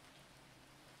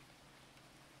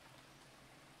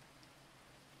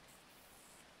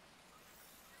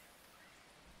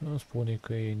 Nu spune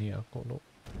că e nie acolo.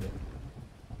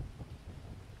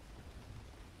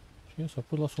 Și s-a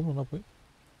pus la somnul înapoi?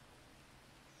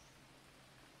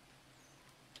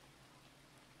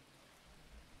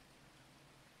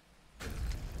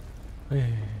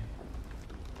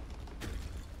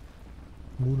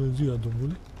 Bună ziua,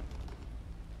 domnule!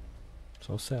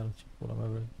 Sau seara, ce pula mea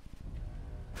vrei?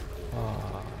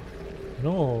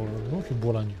 Nu, nu fi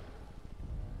bolaniu.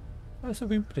 Hai să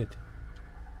fim prieteni.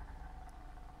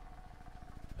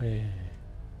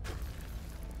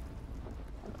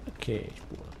 Ok, ești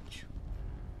bolaniu.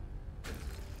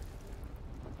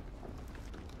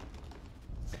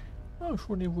 Am și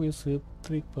o nevoie să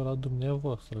trec pe la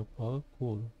dumneavoastră, pe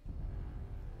acolo.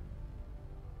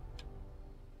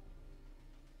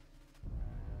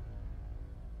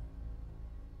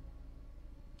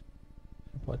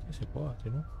 Se poate,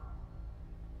 nu?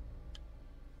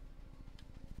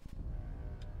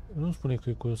 Nu spune că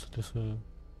e curios să trebuie să...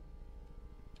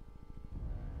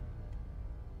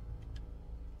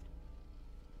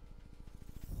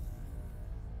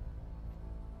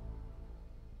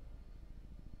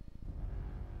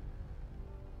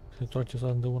 Se întoarce să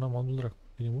îndăuna mandul dracu.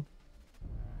 Bine bun?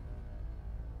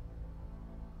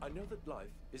 I know that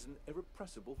life is an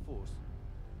irrepressible force.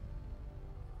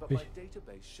 But Hey. my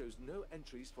database shows no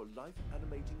entries for life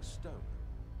animating stone.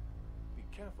 Be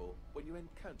careful when you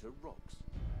encounter rocks.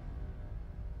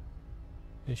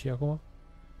 E și acum?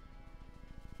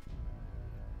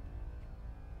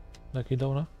 Dacă îi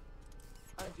dau una?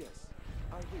 And yes,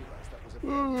 I realize that was a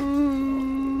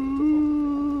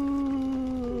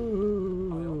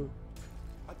Ion,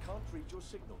 I can't read your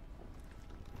signal.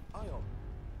 Ion,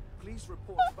 please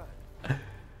report back.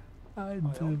 Hai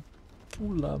de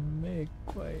pula mea,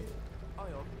 coaie.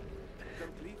 Ion,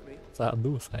 don't leave me. S-a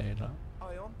dus aia.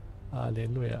 Ion,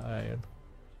 Aleluia, aia.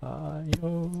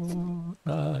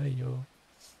 Aio.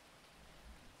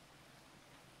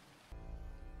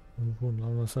 Bun,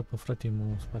 l-am lăsat pe fratele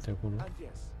meu în spate acolo. And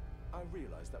yes, I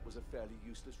realize that was a fairly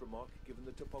useless remark given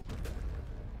the topography.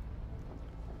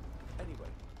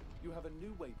 Anyway, you have a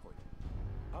new waypoint.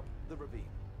 Up the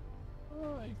ravine.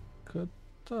 Ai că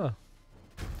da.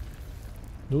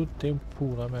 Du-te în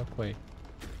pula mea cu aia.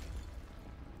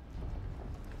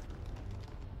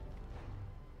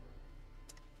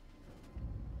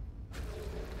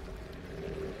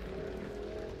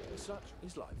 Such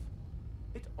is life.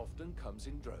 It often comes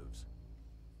in droves.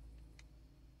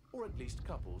 Or at least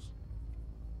couples.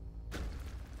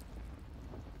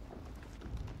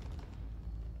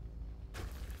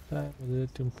 Hai,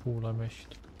 dă-te în pula mea și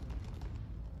tu.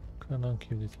 Că n-am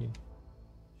chef de tine.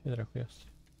 Ce dracu e asta?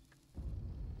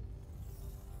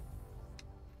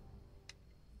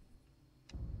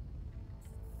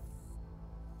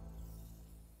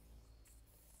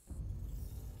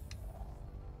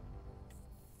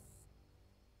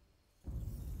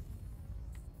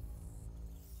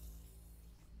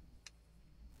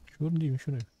 Și urdim și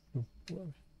noi. Pula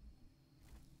mea.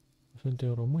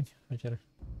 Suntem români, chiar.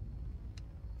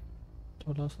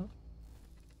 Tot la asta?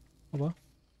 Oba?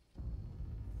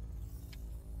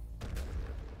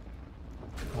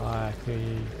 Hai că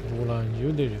e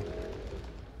bulangiu deja.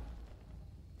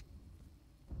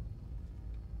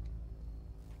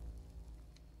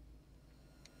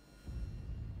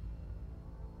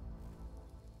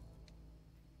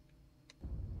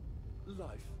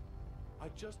 Life. I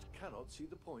just cannot see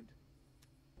the point.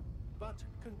 But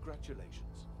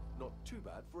congratulations. Not too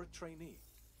bad for a trainee.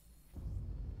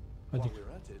 While Adică,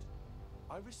 we're at it,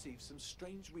 I received some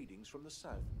strange readings from the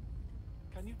south.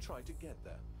 Can you try to get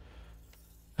there?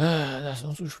 dar să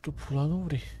nu suși tu pula, nu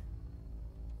vrei.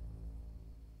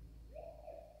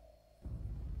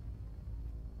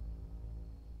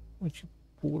 Mă, ce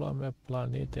pula mea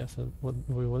planete asta,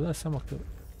 voi vă dați seama că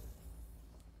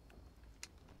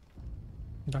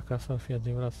dacă asta ar fi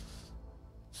adevărat,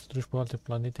 să treci pe alte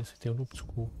planete, să te lupți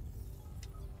cu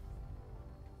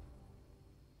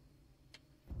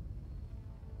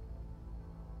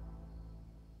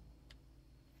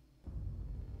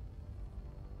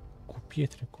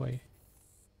pietre cu aia.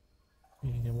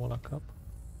 Vine mă la cap.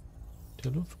 Te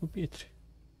lupți cu pietre.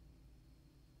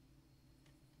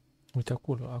 Uite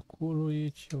acolo, acolo e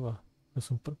ceva. Că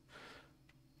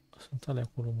sunt ale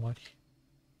acolo mari.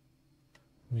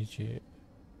 Zice,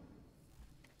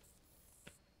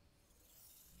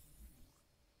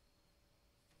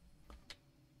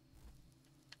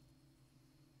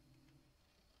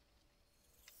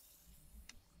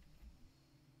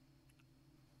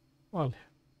 ale.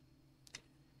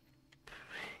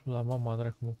 La mama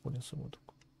dracu mă pune să mă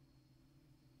duc.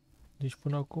 Deci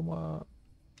până acum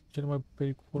cele mai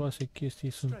periculoase chestii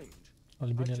sunt Strange. I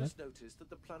albinele. just noticed that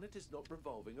the planet is not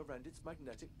revolving around its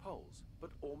magnetic poles,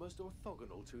 but almost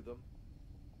orthogonal to them.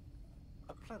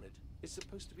 A planet is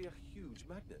supposed to be a huge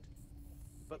magnet,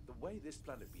 but the way this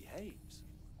planet behaves,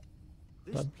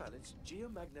 this But- planet's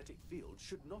geomagnetic field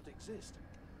should not exist,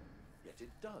 yet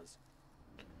it does.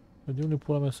 De unde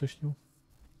pula mea să știu?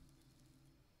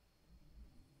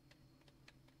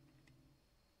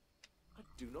 I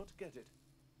do not get it.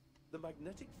 The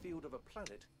magnetic field of a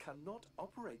planet cannot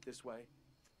operate this way.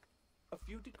 A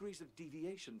few degrees of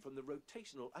deviation from the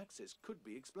rotational axis could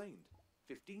be explained.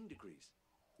 15 degrees,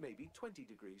 maybe 20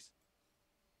 degrees.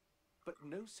 But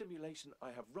no simulation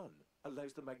I have run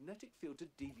allows the magnetic field to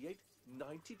deviate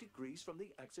 90 degrees from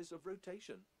the axis of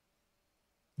rotation.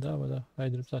 Da, bă, da, ai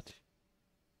dreptate.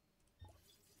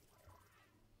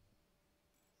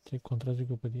 Te contrazic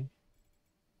eu pe tine.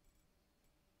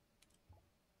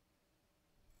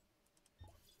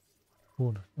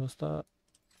 Bun, ăsta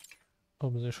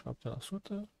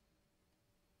 87%.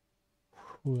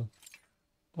 Full.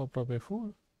 Aproape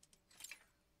full.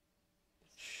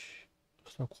 Deci,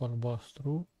 ăsta cu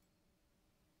albastru.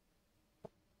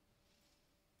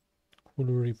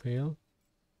 Full repair.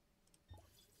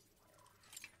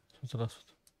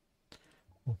 100%.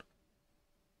 Bun.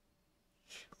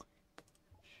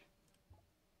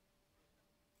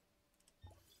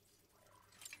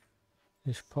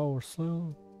 Deci power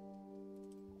cell.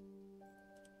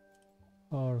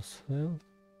 Power cell.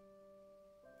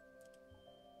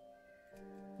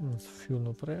 Fuel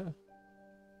nu prea.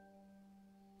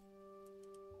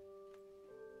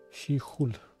 Și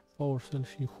hull. Power cell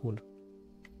și hull.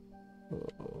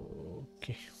 Ok.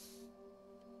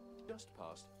 Just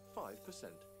past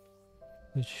 5%.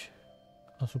 Deci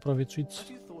am supraviețuit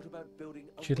Have you thought about building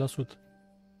a 5%.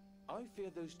 I fear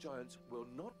those giants will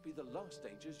not be the last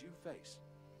dangers you face.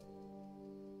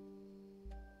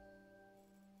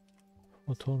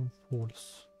 Photon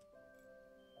pulse.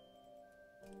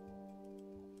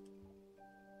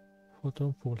 Fotă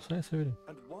un pul. Hai să vedem.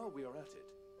 And while we are at it,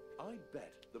 I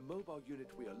bet the mobile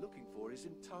unit we are looking for is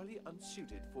entirely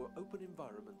unsuited for open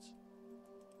environments.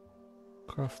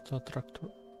 Craft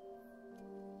attractor.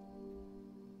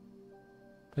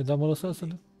 Păi da, mă lăsa să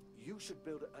le... You should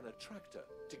build an attractor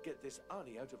to get this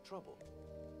Arnie out of trouble.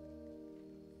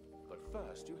 But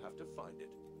first you have to find it.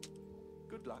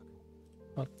 Good luck.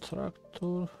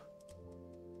 Attractor.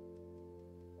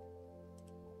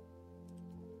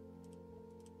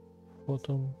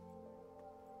 Foto.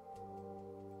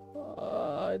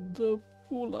 Ai, dă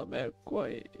pula mea,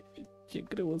 coaie. Ce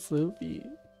greu o să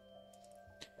fie.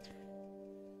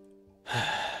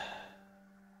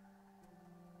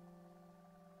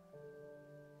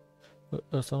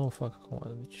 Asta nu fac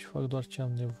acum, deci fac doar ce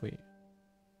am nevoie.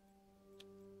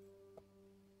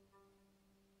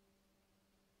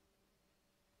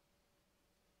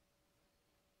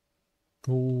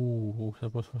 Să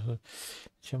pot să...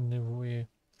 Ce am nevoie...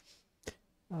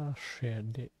 Așa,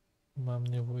 de... Am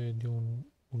nevoie de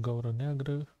o gaură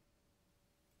neagră,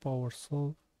 Power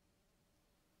Soul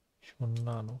și un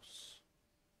Nanos.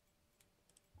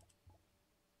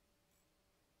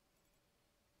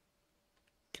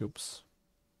 Cubes.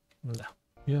 Da.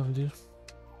 Ia vedem.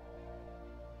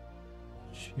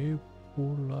 Ce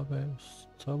pula mea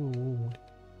stă, bă, omule.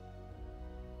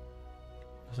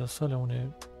 Astea sunt alea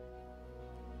une...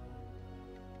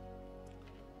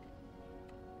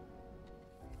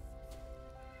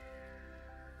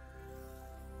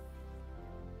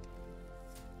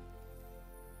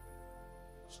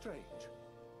 Strange.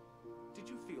 Did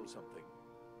you feel something?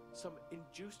 Some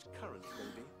induced current,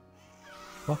 maybe?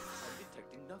 What? I'm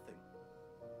detecting nothing.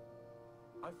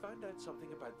 I found out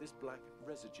something about this black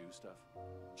residue stuff.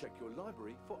 Check your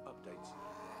library for updates.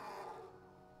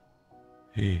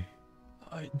 Hei,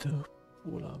 hai dă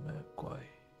pula mea, coaie.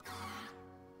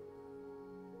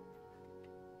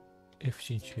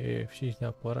 F5, F5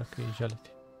 neapărat că e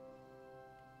jalete.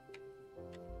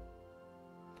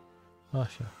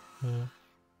 Așa.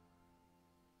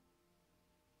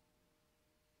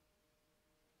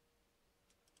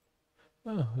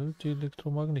 Uite,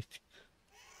 electromagnetic.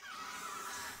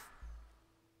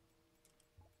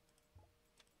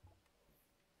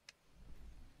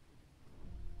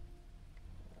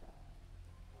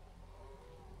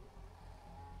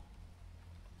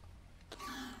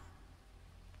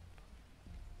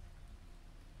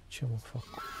 Ce mă fac?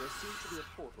 There seems to be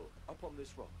a portal up on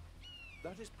this rock.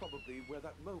 That is probably where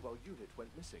that mobile unit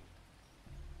went missing.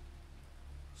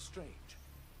 Strange.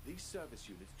 These service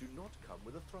units do not come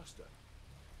with a thruster.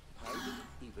 How did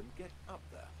it even get up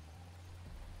there?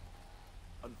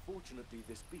 Unfortunately,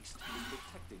 this beast is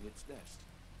protecting its nest.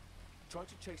 Try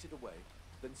to chase it away,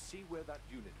 then see where that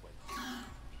unit went.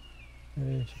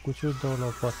 Și cu ce dau la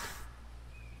o parte?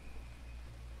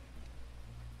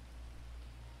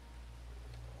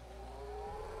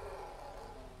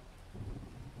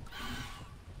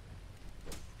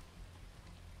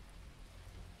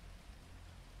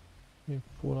 E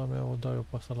pula mea, o dau eu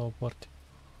pe asta la o parte.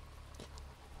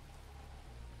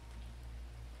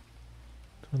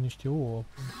 Sunt niște ouă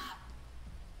acum.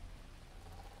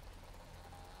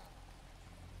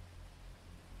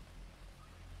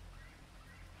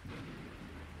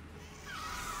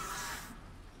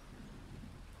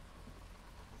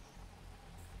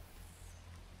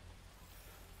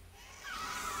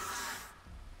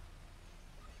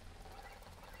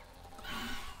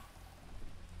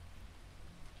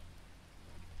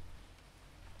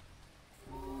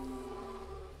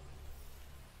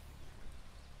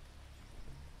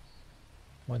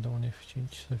 Mai dau un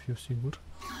F5 să fiu sigur.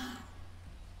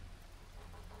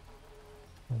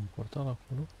 Un portal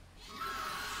acolo.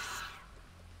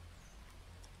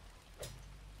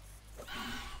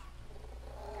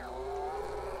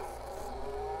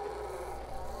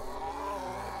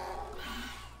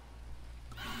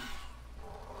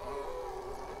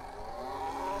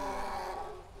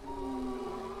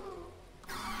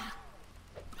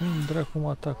 Dracu mă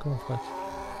atacă, mă, frate.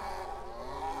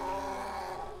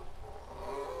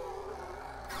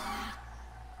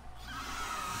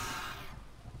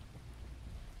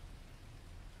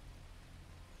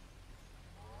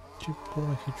 Ce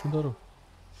pula, e ciudat.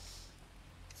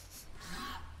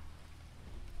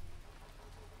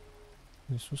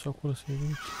 De sus acolo se vede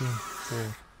un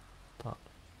portal.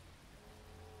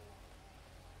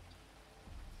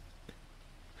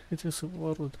 Trebuie să vă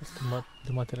arăt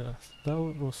de materialul ăsta, dar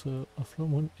o să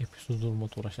aflăm în episodul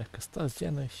următor, așa că stați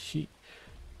geană și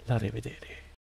la revedere!